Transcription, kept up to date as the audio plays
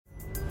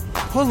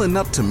Pulling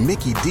up to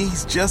Mickey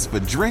D's just for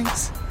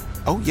drinks?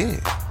 Oh yeah,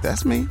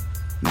 that's me.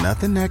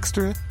 Nothing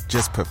extra,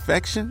 just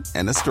perfection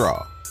and a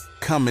straw.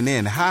 Coming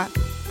in hot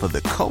for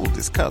the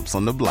coldest cups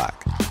on the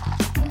block.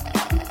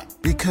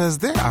 Because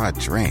there are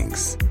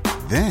drinks.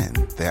 Then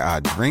there are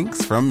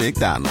drinks from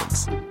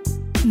McDonald's.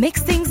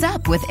 Mix things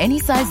up with any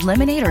size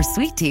lemonade or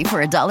sweet tea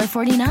for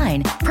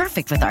 $1.49.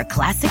 Perfect with our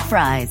classic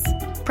fries.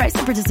 Price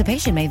and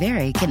participation may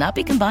vary. Cannot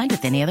be combined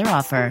with any other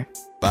offer.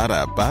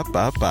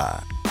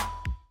 Ba-da-ba-ba-ba.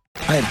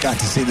 I have got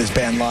to see this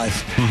band live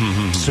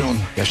soon.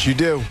 Yes, you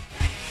do.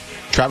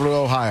 Travel to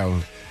Ohio,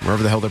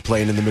 wherever the hell they're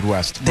playing in the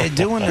Midwest. They're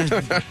doing They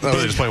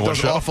just play one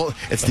show.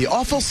 It's the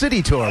Awful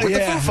City Tour with the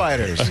Foo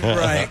Fighters.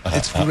 Right.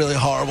 It's really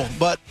horrible.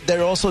 But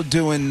they're also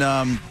doing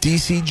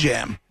DC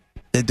Jam.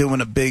 They're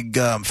doing a big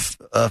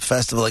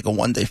festival, like a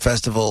one-day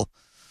festival.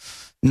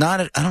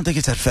 I don't think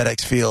it's at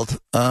FedEx Field.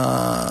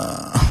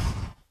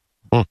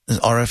 Is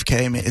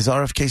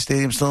RFK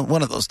Stadium still?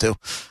 One of those two.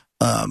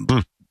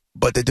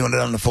 But they're doing it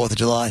on the 4th of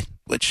July,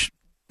 which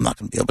I'm not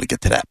going to be able to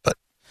get to that. But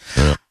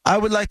I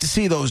would like to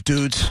see those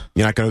dudes.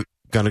 You're not going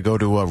to go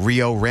to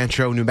Rio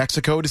Rancho, New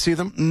Mexico to see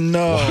them?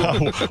 No.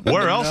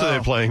 Where else are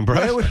they playing,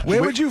 Brett?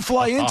 Where would you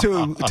fly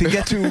into to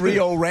get to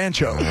Rio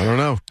Rancho? I don't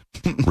know.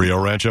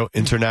 Rio Rancho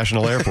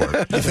International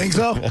Airport. You think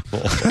so?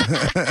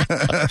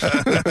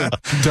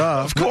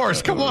 Duh. Of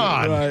course, come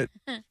on. Right.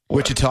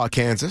 Wichita,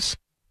 Kansas.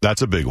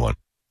 That's a big one.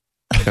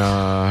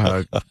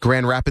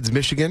 Grand Rapids,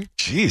 Michigan.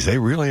 Jeez, they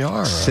really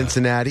are.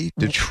 Cincinnati,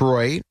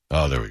 Detroit.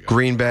 Oh, there we go.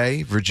 Green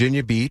Bay,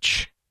 Virginia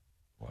Beach.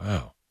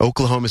 Wow.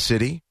 Oklahoma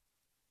City.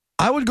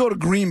 I would go to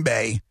Green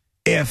Bay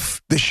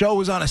if the show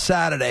was on a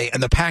Saturday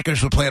and the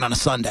Packers were playing on a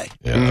Sunday.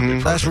 Yeah, that'd be Mhm.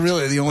 perfect. That's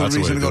really the only That's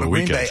the way reason to go do to a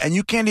Green weekend. Bay. And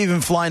you can't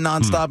even fly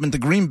nonstop into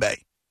Green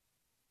Bay.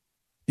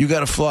 You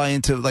got to fly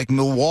into like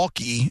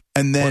Milwaukee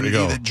and then Where'd you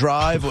go? either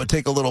drive or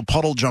take a little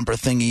puddle jumper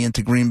thingy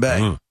into Green Bay.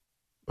 Mm.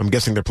 I'm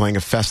guessing they're playing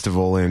a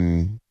festival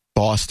in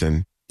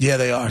Boston. Yeah,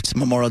 they are. It's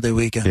Memorial Day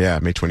weekend. Yeah,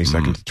 May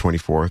 22nd to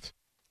 24th.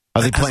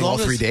 Are they As playing all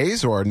long 3 as-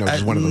 days or no,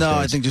 just one of those No,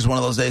 days? I think just one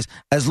of those days.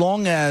 As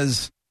long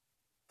as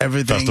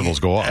everything Festivals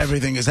go off.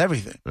 Everything is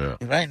everything. Yeah.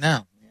 Right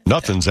now.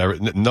 Nothing's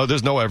no.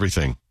 There's no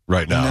everything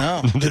right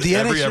now. No. Did the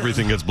NHL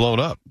everything gets blown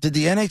up. Did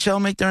the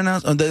NHL make their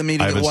announcement? They're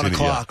meeting I at haven't 1 seen it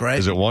yet. o'clock, right?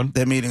 Is it 1?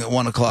 They're meeting at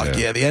 1 o'clock. Yeah.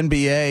 Yeah, the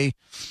NBA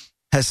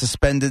has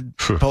suspended,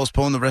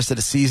 postponed the rest of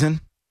the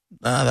season.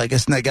 I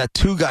guess they got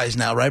 2 guys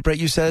now, right, Brett?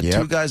 You said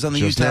Yep, 2 guys on the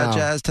just Utah now.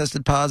 Jazz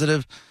tested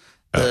positive.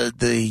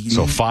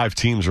 So 5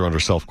 teams are under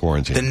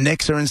self-quarantine. The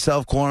Knicks are in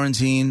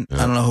self-quarantine. Yeah.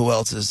 I don't know who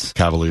else is.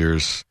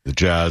 Cavaliers, the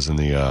Jazz, and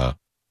the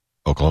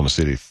Oklahoma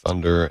City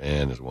Thunder,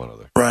 and there's one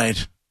other.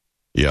 Right.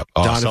 Yep.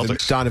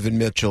 Celtics. Donovan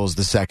Mitchell is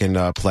the second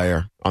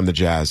player on the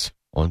Jazz.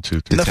 1,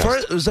 2, 3.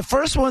 It was the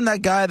first one,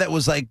 that guy that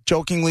was like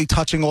jokingly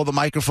touching all the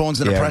microphones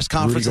in a press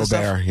conference Rudy and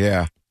stuff. Gobert,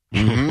 yeah.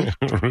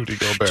 Mhm. Rudy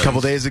Gobert. A couple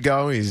days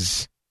ago,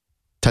 he's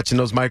touching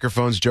those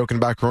microphones, joking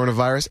about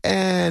coronavirus,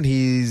 and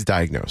he's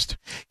diagnosed.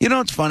 You know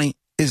what's funny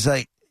is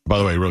like, By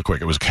the way, real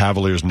quick, it was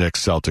Cavaliers,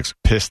 Knicks, Celtics,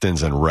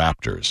 Pistons, and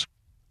Raptors.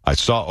 I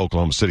saw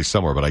Oklahoma City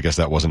somewhere, but I guess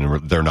that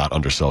wasn't. They're not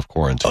under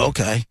self-quarantine.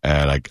 okay.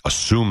 And I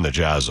assume the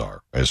Jazz are.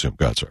 I assume.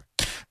 Go ahead, sir.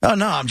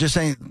 No, I'm just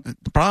saying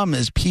the problem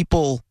is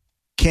people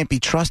can't be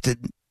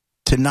trusted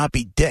to not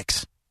be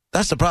dicks.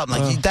 That's the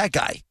problem. Like that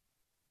guy.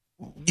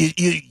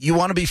 You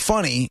want to be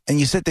funny, and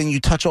you sit there and you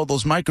touch all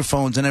those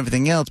microphones and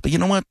everything else, but you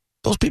know what?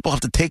 Those people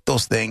have to take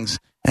those things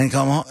and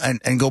come home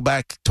and go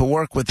back to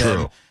work with them.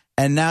 True.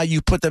 And now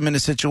you put them in a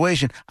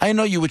situation. I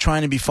know you were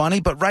trying to be funny,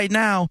 but right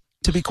now,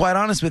 to be quite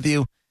honest with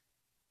you,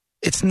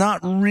 it's not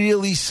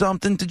really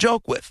something to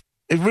joke with.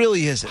 It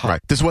really isn't.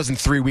 Right. This wasn't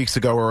 3 weeks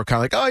ago where we're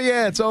kind of like, oh,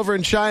 yeah, it's over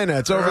in China.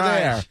 It's over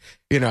there.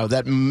 You know,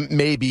 that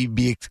maybe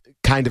be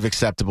kind of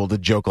acceptable to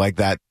joke like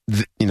that.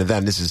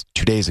 Then this is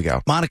 2 days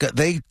ago. Monica,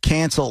 they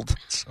canceled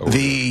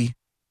the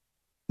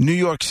New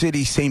York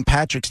City St.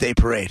 Patrick's Day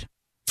Parade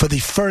for the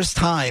first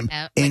time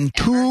in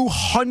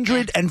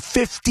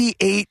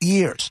 258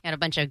 years. You had a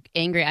bunch of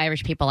angry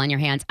Irish people on your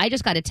hands. I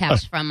just got a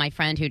text from my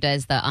friend who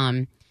does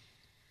the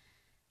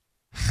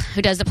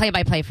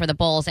play-by-play for the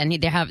Bulls, and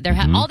they have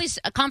all these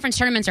conference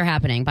tournaments are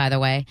happening, by the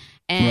way,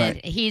 and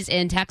he's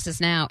in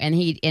Texas now, and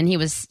he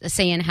was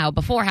saying how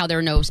there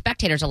were no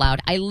spectators allowed.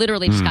 I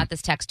literally just got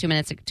this text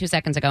 2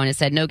 seconds ago, and it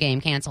said no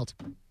game canceled.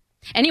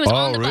 And he was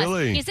on the bus.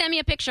 Really? He sent me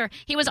a picture.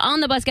 He was on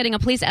the bus getting a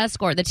police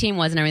escort. The team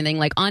was and everything.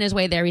 Like on his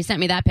way there, he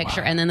sent me that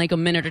picture, and then like a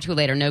minute or two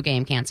later, no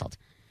game canceled.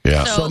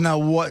 Yeah. So now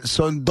what?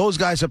 So those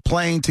guys are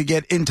playing to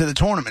get into the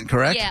tournament,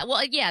 correct? Yeah.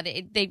 Well, yeah.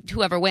 They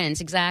whoever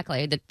wins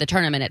exactly the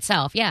tournament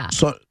itself. Yeah.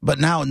 So, but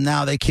now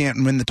they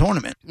can't win the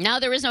tournament. Now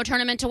there is no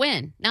tournament to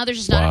win. Now there's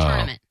just not a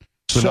tournament.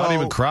 So not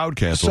even crowd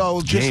canceled. So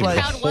just Game, like-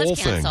 the The crowd whole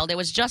was thing. canceled. It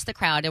was just the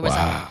crowd. It was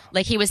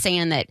like he was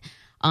saying that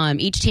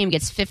Each team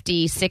gets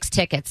 56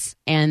 tickets,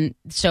 and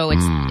so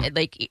it's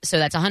so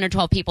that's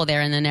 112 people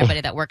there, and then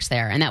everybody that works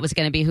there, and that was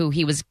going to be who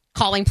he was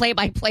calling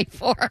play-by-play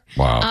for.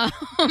 Wow.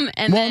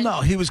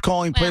 No, he was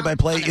calling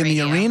play-by-play in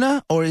the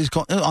arena, or he's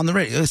calling on the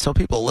radio, so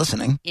people are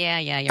listening. Yeah.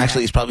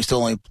 Actually, he's probably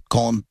still only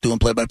doing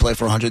play-by-play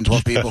for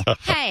 112 people.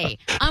 Hey,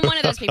 I'm one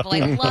of those people. I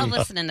love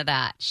listening to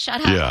that.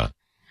 Shut up. Yeah.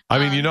 I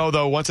mean,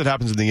 though, once it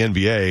happens in the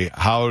NBA,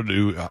 how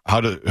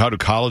do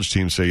college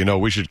teams say,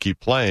 we should keep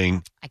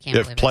playing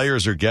if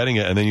players are getting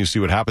it, and then you see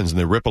what happens and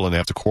they ripple and they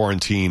have to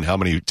quarantine how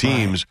many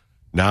teams? Right.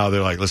 Now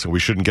they're like, listen, we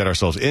shouldn't get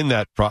ourselves in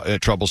that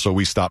trouble, so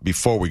we stop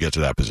before we get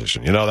to that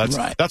position.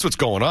 That's what's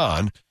going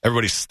on.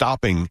 Everybody's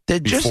stopping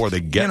before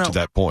they get to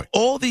that point.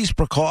 All these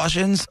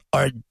precautions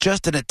are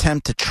just an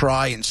attempt to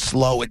try and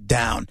slow it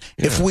down.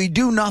 Yeah. If we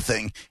do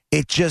nothing,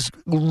 it just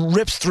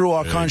rips through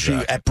our country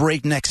at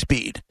breakneck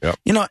speed. Yep.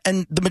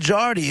 And the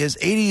majority is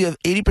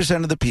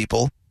 80% of the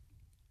people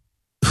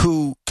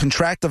who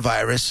contract the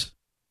virus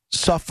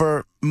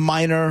suffer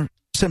minor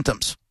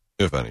symptoms.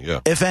 If any,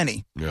 yeah. If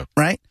any, yeah.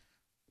 Right?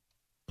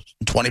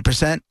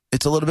 20%,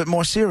 it's a little bit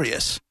more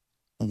serious.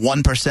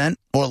 1%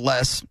 or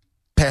less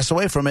pass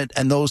away from it,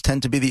 and those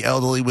tend to be the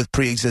elderly with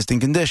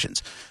pre-existing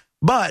conditions.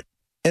 But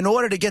in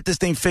order to get this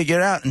thing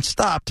figured out and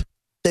stopped,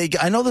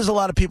 I know there's a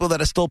lot of people that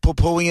are still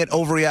poo-pooing it,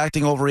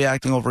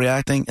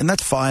 overreacting, and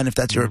that's fine if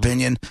that's your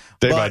opinion.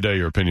 Day by day,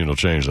 your opinion will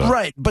change, though.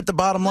 Right, but the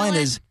bottom line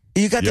is,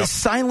 you got this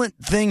silent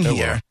thing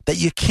here that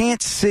you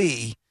can't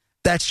see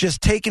that's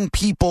just taking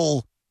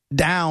people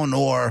down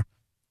or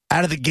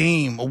out of the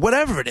game or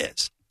whatever it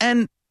is.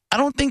 And I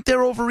don't think they're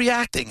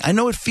overreacting. I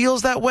know it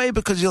feels that way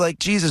because you're like,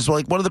 Jesus,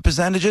 what are the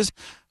percentages?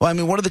 Well, I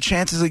mean, what are the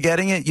chances of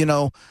getting it?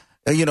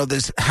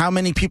 There's how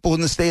many people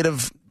in the state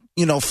of,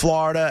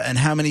 Florida and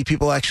how many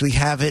people actually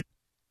have it.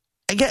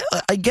 I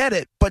get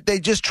it, but they're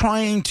just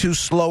trying to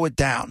slow it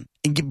down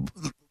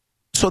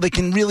so they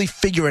can really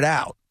figure it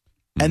out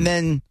and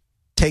then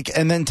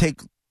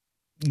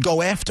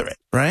go after it,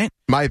 right?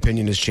 My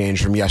opinion has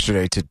changed from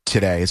yesterday to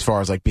today as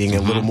far as like being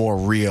a little more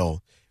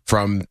real.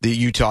 From the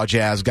Utah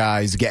Jazz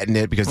guys getting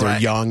it because they're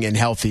young and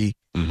healthy,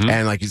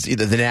 and like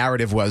the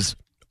narrative was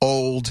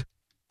old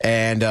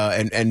and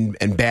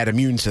bad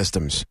immune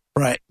systems.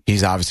 Right.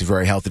 He's obviously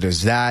very healthy.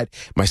 There's that.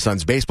 My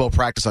son's baseball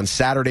practice on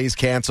Saturdays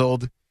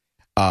canceled.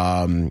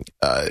 Talking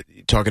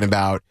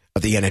about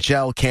the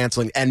NHL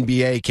canceling,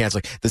 NBA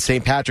canceling, the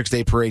St. Patrick's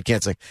Day parade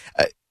canceling.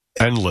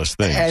 Endless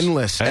things.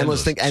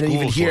 Endless things. And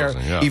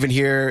even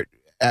here.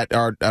 At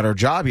our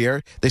job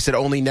here, they said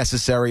only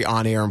necessary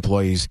on-air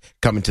employees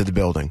come into the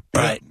building.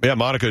 Right. Yeah,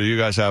 Monica, do you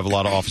guys have a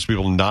lot of office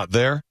people not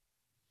there?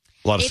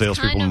 A lot of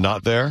salespeople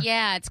not there?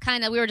 Yeah, it's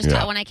kind of, we were just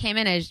talking when I came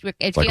in, it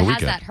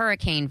has that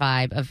hurricane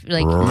vibe of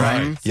like.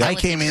 Right. Yeah, I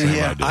came in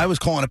here, I was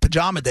calling a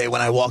pajama day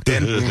when I walked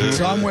in.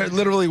 So I'm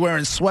literally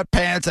wearing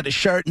sweatpants and a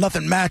shirt,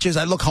 nothing matches,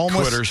 I look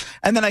homeless. Quitters.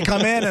 And then I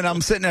come in and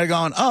I'm sitting there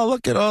going, oh,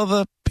 look at all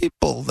the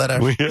people that are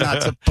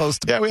not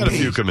supposed to be. Yeah, we had a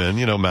few come in,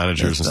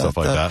 managers and stuff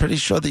like that. I'm pretty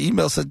sure the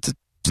email said to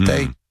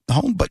stay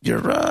home, but you're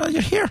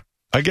here.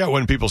 I get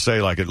when people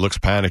say like it looks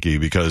panicky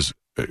because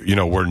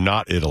we're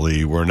not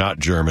Italy, we're not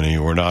Germany,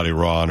 we're not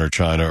Iran or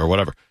China or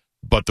whatever.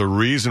 But the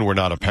reason we're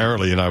not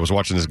apparently, and I was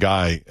watching this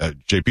guy,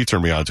 JP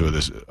turned me on to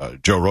this.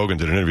 Joe Rogan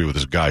did an interview with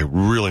this guy who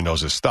really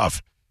knows his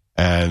stuff,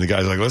 and the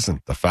guy's like, "Listen,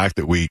 the fact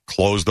that we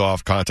closed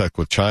off contact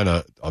with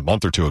China a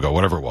month or two ago,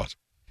 whatever it was,"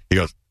 he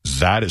goes,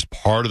 "That is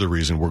part of the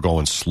reason we're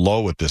going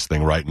slow with this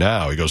thing right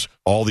now." He goes,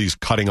 "All these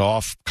cutting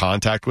off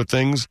contact with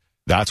things."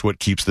 That's what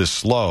keeps this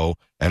slow,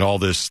 and all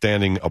this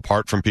standing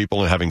apart from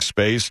people and having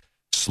space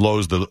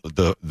slows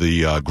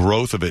the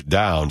growth of it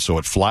down, so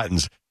it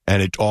flattens.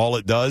 And all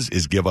it does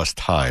is give us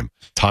time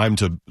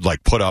to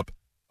like put up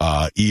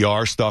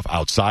ER stuff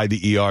outside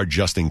the ER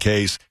just in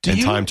case,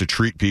 time to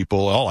treat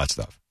people, all that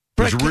stuff.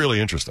 Brett, it's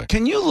really interesting.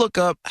 Can you look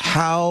up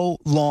how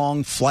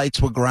long flights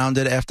were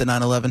grounded after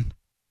 9/11?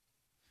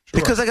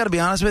 Sure. Because I got to be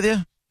honest with you.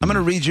 I'm going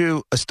to read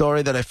you a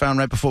story that I found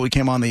right before we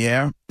came on the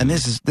air, and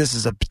this is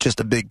just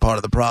a big part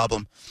of the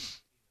problem.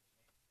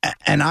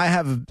 And I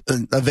have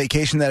a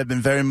vacation that I've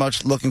been very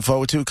much looking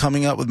forward to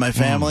coming up with my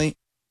family,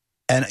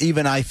 and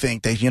even I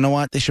think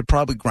that, they should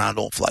probably ground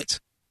all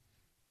flights.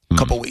 A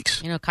couple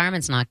weeks.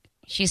 Carmen's not,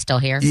 she's still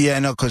here. Yeah, I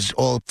know, because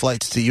all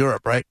flights to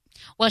Europe, right?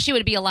 Well, she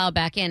would be allowed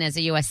back in as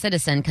a U.S.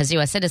 citizen because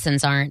U.S.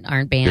 citizens aren't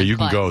banned. Yeah, you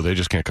can go, they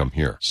just can't come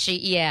here.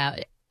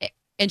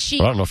 And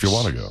she, I don't know if you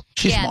want to go.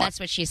 That's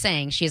what she's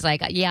saying. She's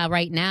like,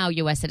 right now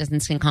U.S.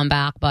 citizens can come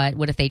back, but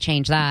what if they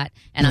change that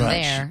and I'm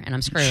there and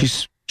I'm screwed?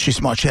 She's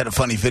smart. She had a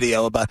funny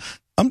video about,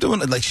 I'm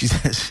doing it like she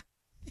says.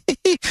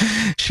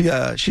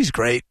 She's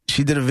great.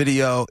 She did a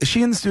video. Is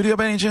she in the studio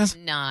by any chance?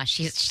 Nah,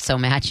 she's so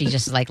mad. She's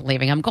just like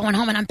leaving. I'm going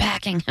home and I'm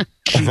packing.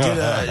 She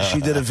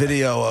did a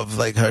video of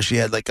like her. She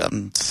had like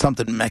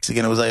something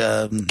Mexican. It was like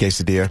a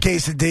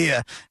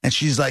quesadilla, and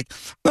she's like,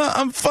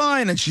 I'm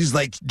fine, and she's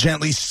like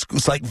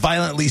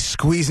violently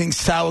squeezing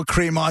sour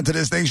cream onto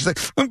this thing. She's like,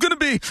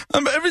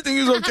 everything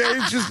is okay.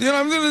 It's just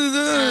I'm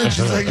gonna.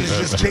 She's like,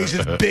 just takes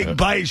this big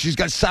bite. She's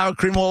got sour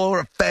cream all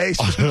over her face.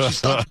 She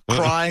starts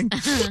crying.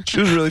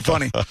 She was really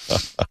funny.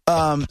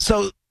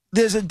 So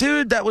there's a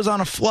dude that was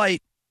on a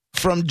flight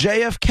from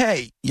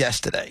JFK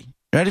yesterday.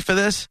 Ready for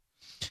this?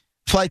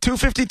 Flight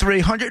 253,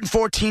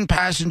 114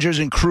 passengers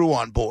and crew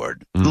on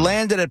board.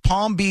 Landed at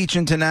Palm Beach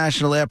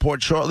International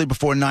Airport shortly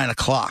before 9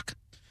 o'clock.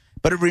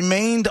 But it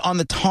remained on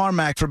the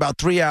tarmac for about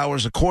 3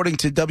 hours, according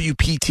to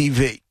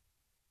WPTV.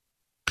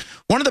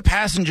 One of the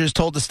passengers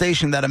told the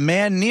station that a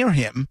man near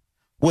him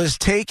was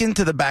taken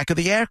to the back of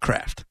the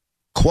aircraft.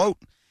 Quote,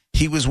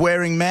 he was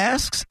wearing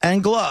masks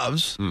and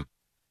gloves.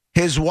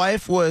 His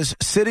wife was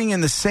sitting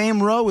in the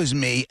same row as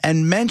me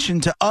and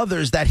mentioned to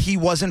others that he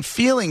wasn't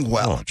feeling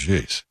well. Oh,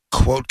 jeez.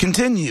 Quote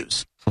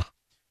continues.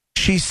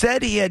 She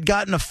said he had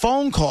gotten a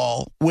phone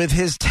call with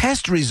his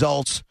test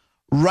results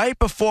right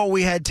before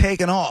we had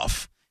taken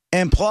off,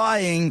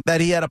 implying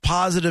that he had a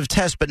positive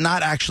test, but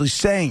not actually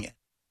saying it.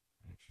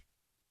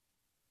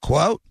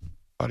 Quote.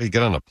 How do you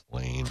get on a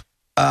plane?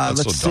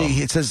 Let's see.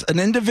 Dumb. It says an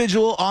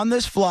individual on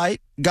this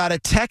flight got a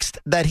text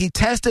that he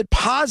tested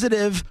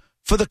positive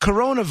for the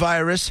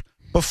coronavirus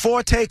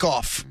before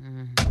takeoff.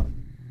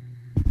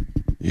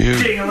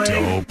 You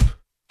dope.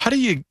 How do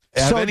you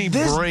have any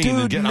brain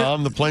to get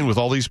on the plane with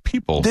all these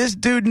people? This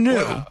dude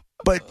knew,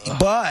 but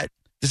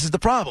this is the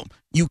problem.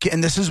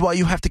 And this is why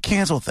you have to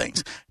cancel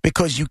things,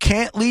 because you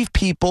can't leave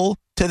people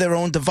to their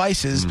own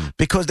devices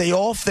because they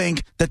all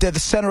think that they're the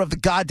center of the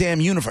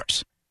goddamn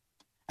universe.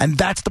 And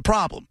that's the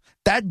problem.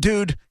 That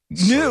dude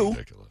knew.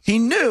 He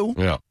knew.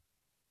 Yeah.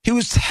 He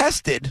was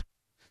tested.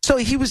 So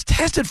he was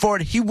tested for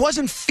it. He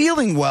wasn't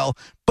feeling well,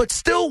 but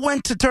still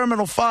went to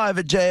Terminal 5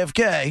 at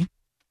JFK,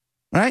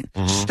 right?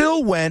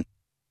 Still went.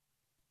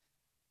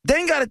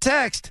 Then got a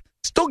text.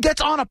 Still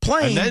gets on a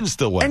plane. And then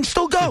still went. And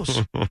still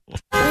goes.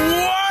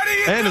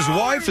 And his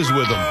wife is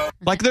with him.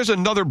 Like, there's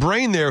another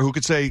brain there who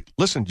could say,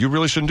 listen, you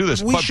really shouldn't do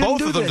this. But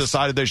both of them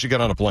decided they should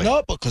get on a plane.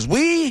 No, because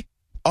we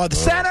are the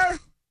center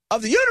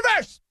of the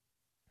universe.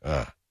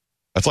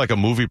 That's like a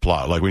movie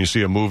plot. Like when you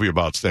see a movie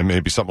about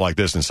maybe something like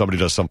this and somebody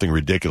does something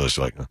ridiculous,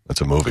 you're like, that's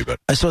a movie, but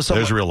I saw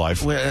there's real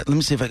life. Let me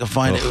see if I can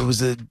find it. It was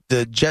the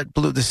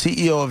JetBlue, the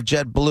CEO of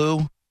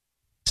JetBlue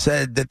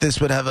said that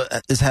this would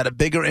this had a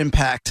bigger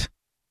impact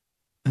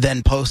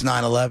than post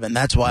 9/11.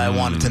 That's why I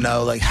wanted to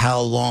know like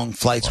how long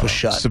flights were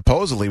shut.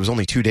 Supposedly it was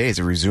only 2 days.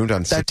 It resumed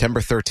on September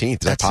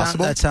 13th. Is that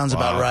possible? That sounds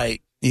about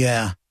right.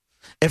 Yeah.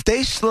 If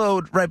they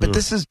slowed, right, but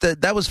this is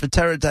that was for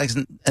terror attacks,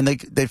 and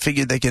they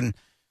figured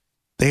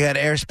they had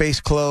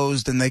airspace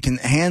closed and they can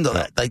handle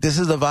that. Like, this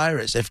is a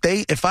virus.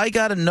 If I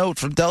got a note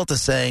from Delta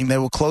saying they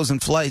were closing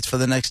flights for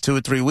the next 2 or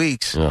 3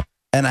 weeks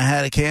and I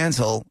had to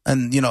cancel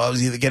and, I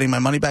was either getting my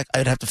money back,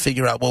 I'd have to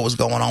figure out what was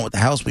going on with the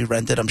house we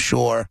rented. I'm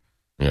sure.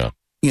 Yeah.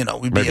 We'd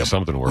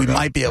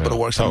might be able to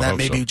work something out.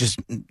 Maybe just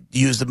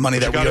use the money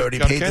that we already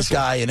paid this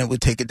guy and it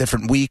would take a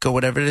different week or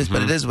whatever it is,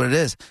 but it is what it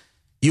is.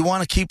 You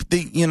want to keep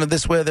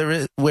this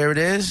where it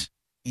is.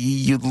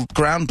 You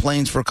ground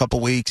planes for a couple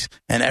weeks,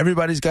 and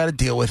everybody's got to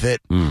deal with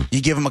it.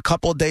 You give them a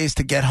couple of days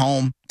to get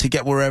home, to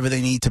get wherever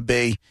they need to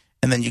be,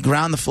 and then you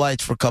ground the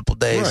flights for a couple of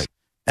days,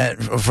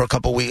 or for a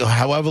couple of weeks, or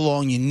however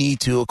long you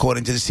need to,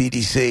 according to the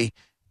CDC,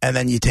 and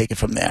then you take it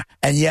from there.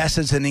 And yes,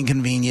 it's an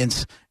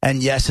inconvenience,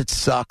 and yes, it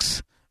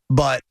sucks,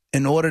 but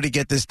in order to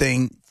get this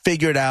thing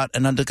figured out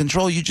and under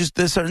control,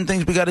 there's certain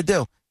things we got to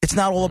do. It's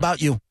not all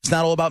about you. It's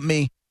not all about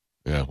me.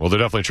 Yeah, well, they're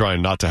definitely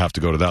trying not to have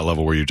to go to that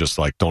level where you just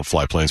like don't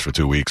fly planes for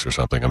 2 weeks or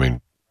something. I mean,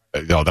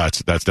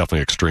 that's definitely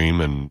extreme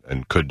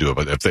and could do it.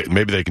 But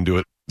maybe they can do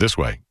it this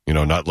way,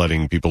 not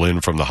letting people in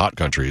from the hot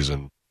countries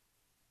and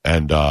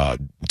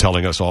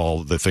telling us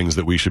all the things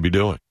that we should be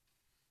doing.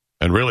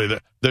 And really,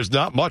 there's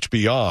not much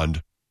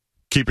beyond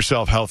keep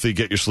yourself healthy,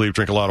 get your sleep,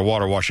 drink a lot of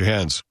water, wash your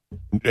hands,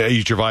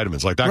 eat your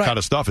vitamins. Like that kind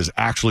of stuff is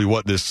actually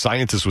what this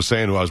scientist was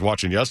saying who I was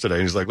watching yesterday.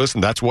 And he's like,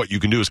 listen, that's what you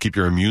can do is keep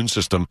your immune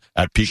system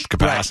at peak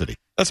capacity.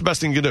 That's the best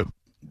thing you can do.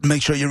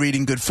 Make sure you're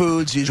eating good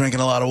foods, you're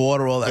drinking a lot of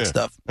water, all that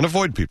stuff. And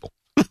avoid people.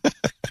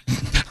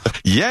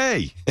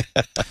 Yay!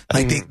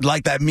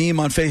 like that meme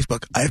on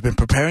Facebook. I've been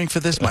preparing for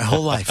this my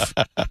whole life.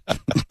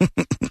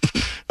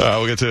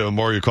 We'll get to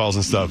more of your calls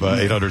and stuff.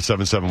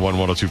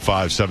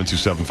 800-771-1025,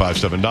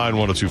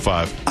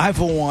 727-579-1025. I,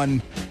 for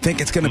one,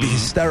 think it's going to be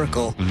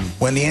hysterical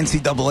when the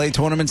NCAA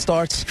tournament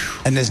starts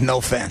and there's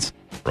no fans.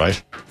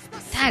 Right?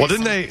 Well,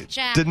 didn't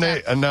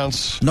they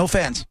announce... No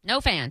fans.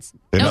 No fans.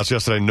 They announced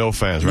yesterday no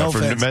fans, right? No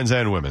fans. For men's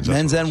and women's.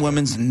 Men's and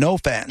women's, no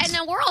fans. And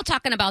now we're all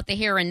talking about the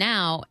here and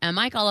now. And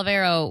Mike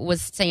Olivero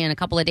was saying a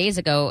couple of days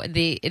ago,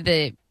 the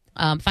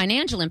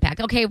financial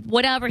impact. Okay,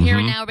 whatever, here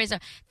and now.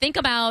 Think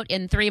about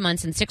in 3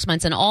 months and 6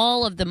 months and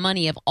all of the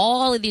money of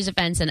all of these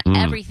events and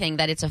everything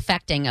that it's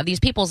affecting of these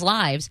people's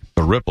lives.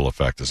 The ripple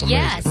effect is amazing.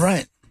 Yes.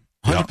 Right.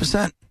 100%.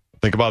 Yeah.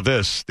 Think about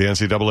this. The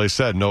NCAA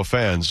said no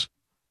fans.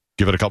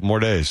 Give it a couple more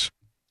days.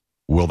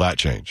 Will that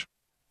change?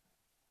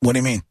 What do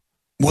you mean?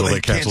 Well, Will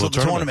they canceled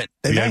the tournament.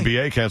 The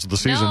NBA canceled the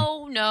season.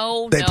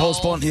 No. They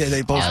postponed. Yeah,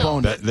 they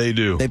postponed. They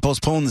do. They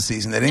postponed the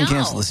season. They didn't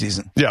cancel the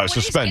season. Yeah, it's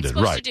suspended.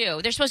 What are Right. they supposed to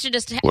do? They're supposed to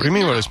just. What do you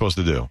mean? What are they supposed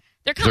to do?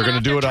 They're going to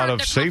do it out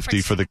of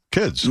safety for the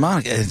kids.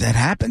 Monica, that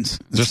happens.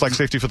 Just like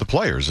safety for the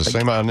players. The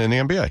same in the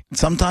NBA.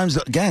 Sometimes,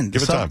 again,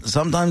 Give it time.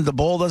 Sometimes the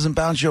ball doesn't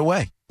bounce your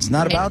way. It's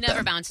not about that. It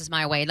never bounces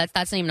my way. That's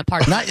not even a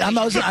part of it.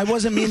 I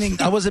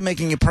wasn't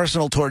making it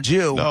personal towards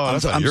you. No,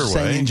 that's not I'm your just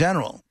way. saying in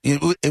general.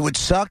 It would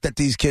suck that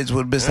these kids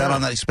would miss out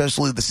on that,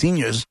 especially the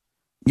seniors,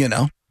 you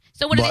know.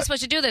 So what are they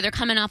supposed to do? They're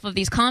coming off of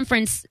these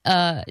conference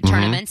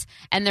tournaments,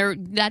 and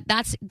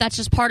that's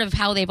just part of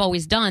how they've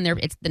always done.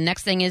 It's the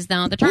next thing is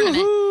now the tournament.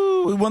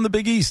 Woo-hoo, we won the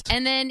Big East,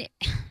 and then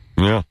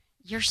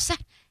you're set.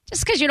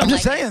 Just because you don't. I'm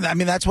just saying. I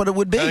mean, that's what it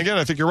would be. And again,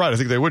 I think you're right. I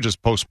think they would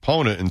just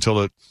postpone it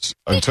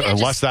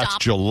unless that's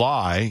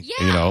July,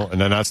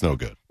 and then that's no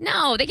good.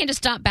 No, they can just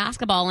stop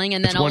basketballing,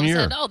 and then all of a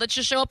sudden, let's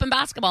just show up in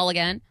basketball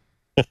again.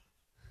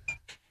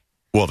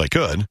 Well, they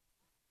could.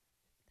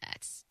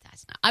 That's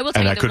not. I will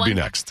tell and you that could be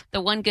next.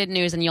 The one good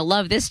news, and you'll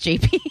love this,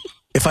 JP.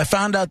 If I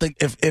found out that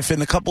if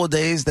in a couple of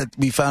days that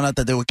we found out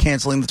that they were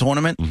canceling the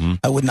tournament,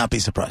 I would not be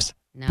surprised.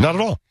 No. Not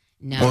at all.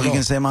 No. What were you going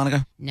to say,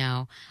 Monica?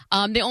 No.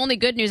 The only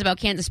good news about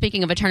Kansas,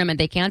 speaking of a tournament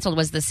they canceled,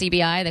 was the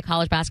CBI, the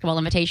College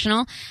Basketball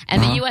Invitational,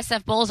 and the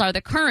USF Bulls are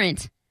the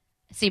current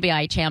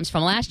CBI champs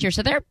from last year,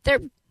 so they're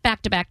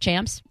back-to-back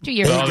champs. 2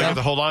 years ago. They have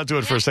to hold on to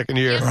it for a second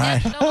year.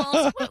 Right.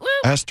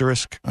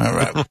 Asterisk. All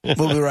right.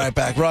 We'll be right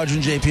back. Roger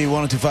and JP,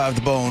 102.5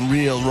 The Bone,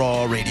 Real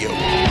Raw Radio.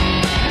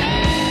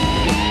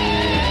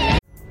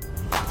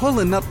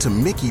 Pulling up to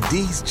Mickey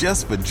D's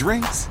just for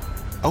drinks?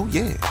 Oh,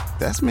 yeah,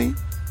 that's me.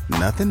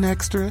 Nothing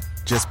extra,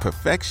 just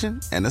perfection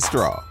and a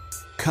straw.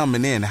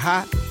 Coming in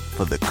hot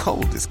for the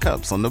coldest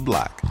cups on the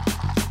block.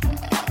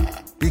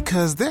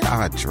 Because there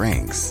are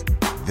drinks.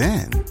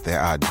 Then there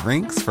are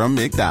drinks from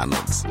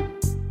McDonald's.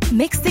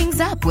 Mix things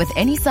up with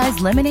any size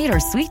lemonade or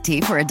sweet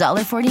tea for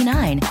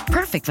 $1.49.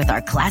 Perfect with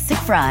our classic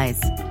fries.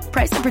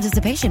 Price and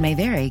participation may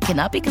vary.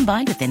 Cannot be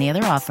combined with any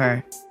other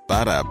offer.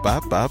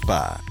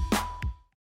 Ba-da-ba-ba-ba.